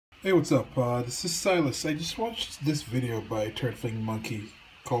Hey, what's up? This is Silas. I just watched this video by Turtling Monkey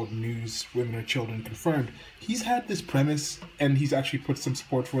called News Women or Children Confirmed. He's had this premise and he's actually put some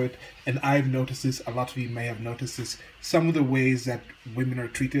support for it, and I've noticed this, a lot of you may have noticed this, some of the ways that women are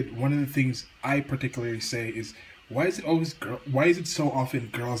treated. One of the things I particularly say is, why is it so often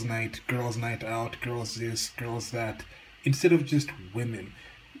girls night out, girls this, girls that, instead of just women?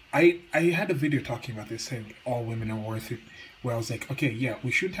 I had a video talking about this, saying all women are worth it, where I was like, okay, yeah, we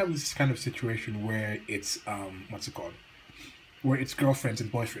shouldn't have this kind of situation where it's what's it called, where it's girlfriends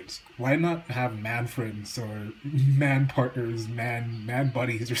and boyfriends. Why not have man friends or man partners, man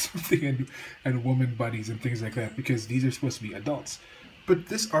buddies or something, and woman buddies and things like that, because these are supposed to be adults. But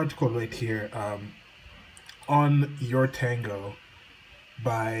this article right here, on Your Tango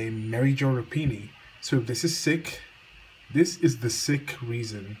by Mary Jo Rapini. So this is sick. This is the sick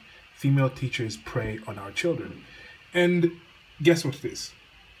reason female teachers prey on our children. And guess what it is?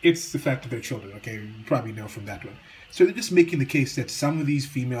 It's the fact that they're children, okay? You probably know from that one. So they're just making the case that some of these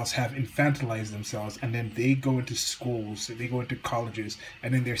females have infantilized themselves, and then they go into schools, they go into colleges,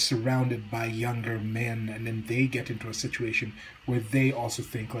 and then they're surrounded by younger men, and then they get into a situation where they also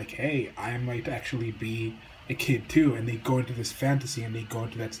think like, hey, I might actually be a kid too, and they go into this fantasy, and they go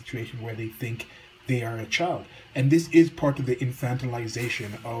into that situation where they think they are a child. And this is part of the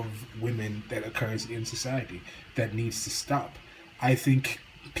infantilization of women that occurs in society that needs to stop. I think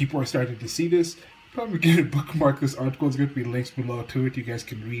people are starting to see this. Probably going to bookmark this article. There's going to be links below to it. You guys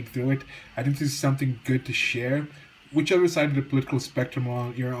can read through it. I think this is something good to share. Whichever side of the political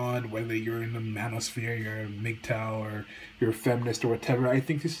spectrum you're on, whether you're in the manosphere, you're a MGTOW, or you're a feminist or whatever, I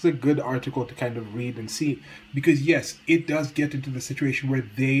think this is a good article to kind of read and see. Because yes, it does get into the situation where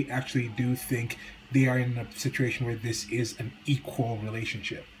they actually do think they are in a situation where this is an equal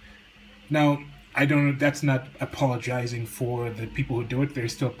relationship. Now, I don't. That's not apologizing for the people who do it. They're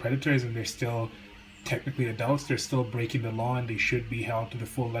still predators, and they're still technically adults. They're still breaking the law, and they should be held to the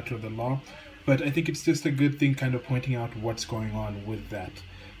full letter of the law. But I think it's just a good thing, kind of pointing out what's going on with that.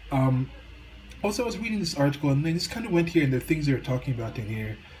 Also, I was reading this article, and they just kind of went here, and the things they were talking about in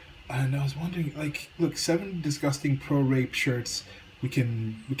here, and I was wondering, like, look, 7 disgusting pro-rape shirts we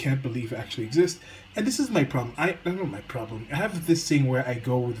can't believe actually exist. And this is my problem. I don't know my problem. I have this thing where I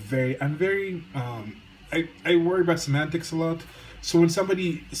go with I worry about semantics a lot. So when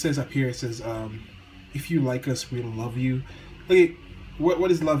somebody says up here, it says, if you like us, we'll love you. Like,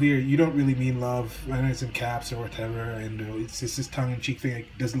 what is love here? You don't really mean love. I know it's in caps or whatever, and it's just this tongue-in-cheek thing. Like,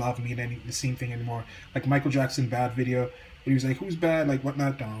 does love mean the same thing anymore? Like Michael Jackson Bad video, he was like, who's bad? Like,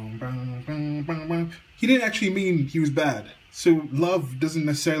 whatnot. He didn't actually mean he was bad. So love doesn't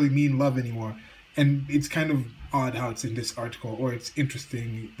necessarily mean love anymore. And it's kind of odd how it's in this article, or it's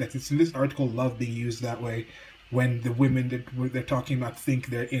interesting that it's in this article, love being used that way, when the women that they're talking about think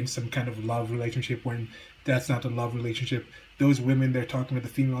they're in some kind of love relationship, when that's not a love relationship. Those women they're talking about,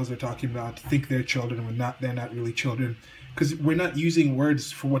 the females they're talking about, think they're children when they're not really children. Because we're not using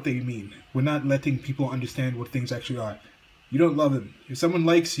words for what they mean. We're not letting people understand what things actually are. You don't love them. If someone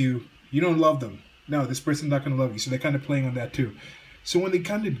likes you, you don't love them. No, this person's not going to love you. So they're kind of playing on that too. So when they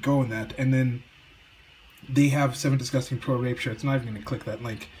kind of go on that, and then they have 7 disgusting pro-rape shirts, I'm not even going to click that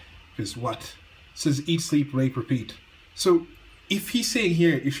link, because what? It says eat, sleep, rape, repeat. So if he's saying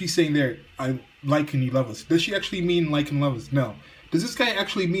here, if she's saying there, I like and you love us, does she actually mean like and love us? No. Does this guy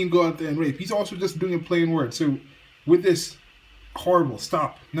actually mean go out there and rape? He's also just doing a plain word. So with this, horrible,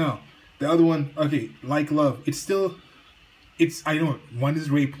 stop. No. The other one, okay, like love. I know, one is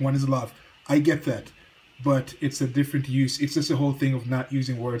rape, one is love. I get that. But it's a different use. It's just a whole thing of not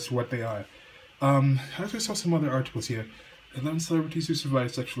using words for what they are. I also saw some other articles here. 11 celebrities who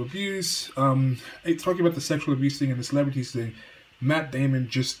survived sexual abuse. Talking about the sexual abuse thing and the celebrities thing, Matt Damon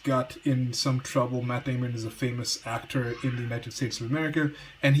just got in some trouble. Matt Damon is a famous actor in the United States of America,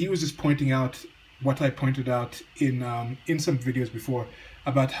 and he was just pointing out what I pointed out in some videos before,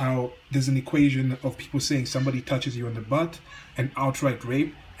 about how there's an equation of people saying somebody touches you in the butt and outright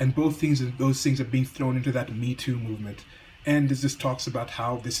rape, and those things are being thrown into that Me Too movement. And this just talks about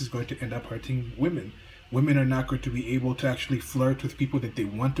how this is going to end up hurting women. Women are not going to be able to actually flirt with people that they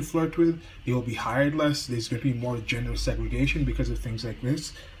want to flirt with. They will be hired less. There's going to be more gender segregation because of things like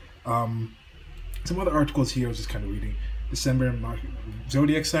this. Some other articles here I was just kind of reading. December,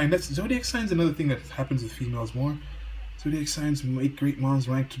 zodiac sign. Zodiac sign's another thing that happens with females more. Zodiac signs make great moms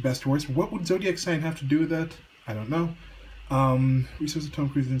ranked best worst. What would zodiac sign have to do with that? I don't know. Resource of Tom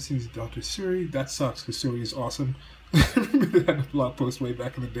Cruise and seems Dr. Suri. That sucks because Suri is awesome. I remember that in a blog post way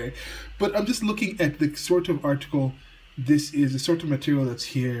back in the day. But I'm just looking at the sort of article. This is the sort of material that's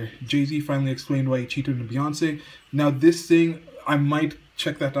here. Jay-Z finally explained why he cheated on Beyonce. Now this thing, I might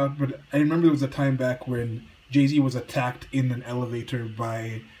check that out. But I remember there was a time back when Jay-Z was attacked in an elevator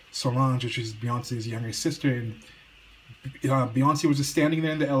by Solange, which is Beyonce's younger sister, and Beyonce was just standing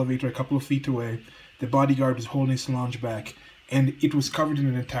there in the elevator a couple of feet away. The bodyguard was holding Solange back, and it was covered in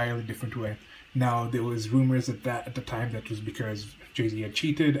an entirely different way. Now, there was rumors at the time that was because Jay-Z had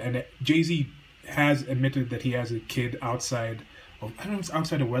cheated, and Jay-Z has admitted that he has a kid outside of, I don't know if it's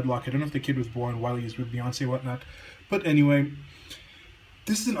outside of wedlock. I don't know if the kid was born while he was with Beyonce or whatnot. But anyway,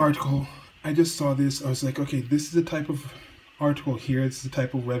 this is an article. I just saw this. I was like, okay, this is the type of article here. This is the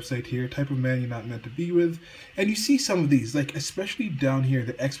type of website here, type of man you're not meant to be with. And you see some of these, like especially down here,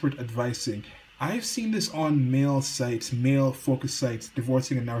 the expert advising. I've seen this on male sites, male-focused sites,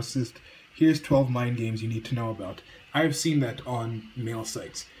 divorcing a narcissist. Here's 12 mind games you need to know about. I've seen that on male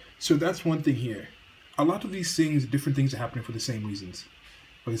sites. So that's one thing here. A lot of these things, different things are happening for the same reasons.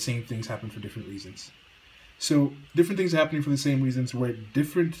 Or the same things happen for different reasons. So different things are happening for the same reasons where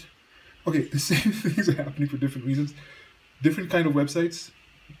different... Okay, the same things are happening for different reasons. Different kind of websites.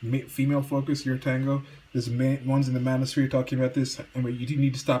 Female focus, your tango. There's ones in the manosphere talking about this. And where you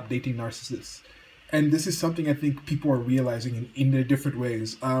need to stop dating narcissists. And this is something I think people are realizing in their different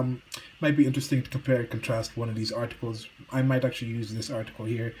ways. Might be interesting to compare and contrast one of these articles. I might actually use this article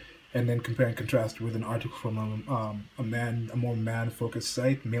here and then compare and contrast with an article from a more man-focused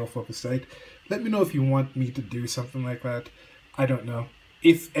site, male-focused site. Let me know if you want me to do something like that. I don't know.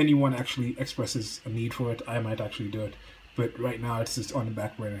 If anyone actually expresses a need for it, I might actually do it. But right now, it's just on the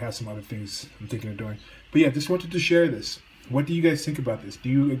back burner. I have some other things I'm thinking of doing. But yeah, just wanted to share this. What do you guys think about this? Do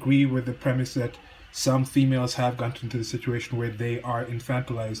you agree with the premise that some females have gotten into the situation where they are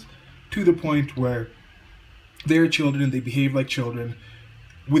infantilized to the point where they're children and they behave like children?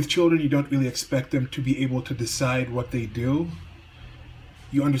 With children, you don't really expect them to be able to decide what they do.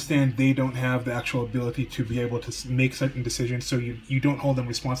 You understand they don't have the actual ability to be able to make certain decisions, so you don't hold them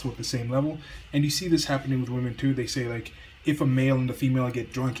responsible at the same level. And you see this happening with women too. They say, like, if a male and the female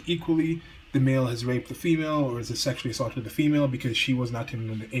get drunk equally, the male has raped the female or has sexually assaulted the female because she was not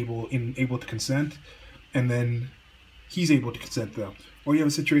able to consent, and then he's able to consent though. Or you have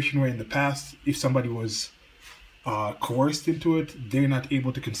a situation where in the past, if somebody was coerced into it, they're not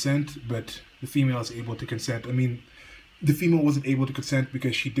able to consent, but the female is able to consent. I mean, the female wasn't able to consent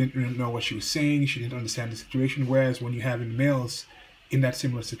because she didn't really know what she was saying, she didn't understand the situation, whereas when you have in males in that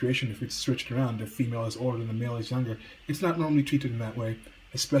similar situation, if it's switched around, the female is older and the male is younger, it's not normally treated in that way,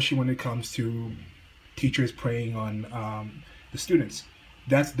 especially when it comes to teachers preying on the students.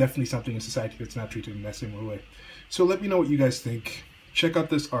 That's definitely something in society that's not treated in that similar way. So let me know what you guys think. Check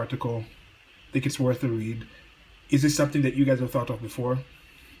out this article. I think it's worth a read. Is this something that you guys have thought of before?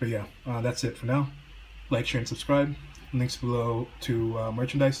 But yeah, that's it for now. Like, share, and subscribe. Links below to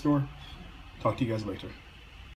merchandise store. Talk to you guys later.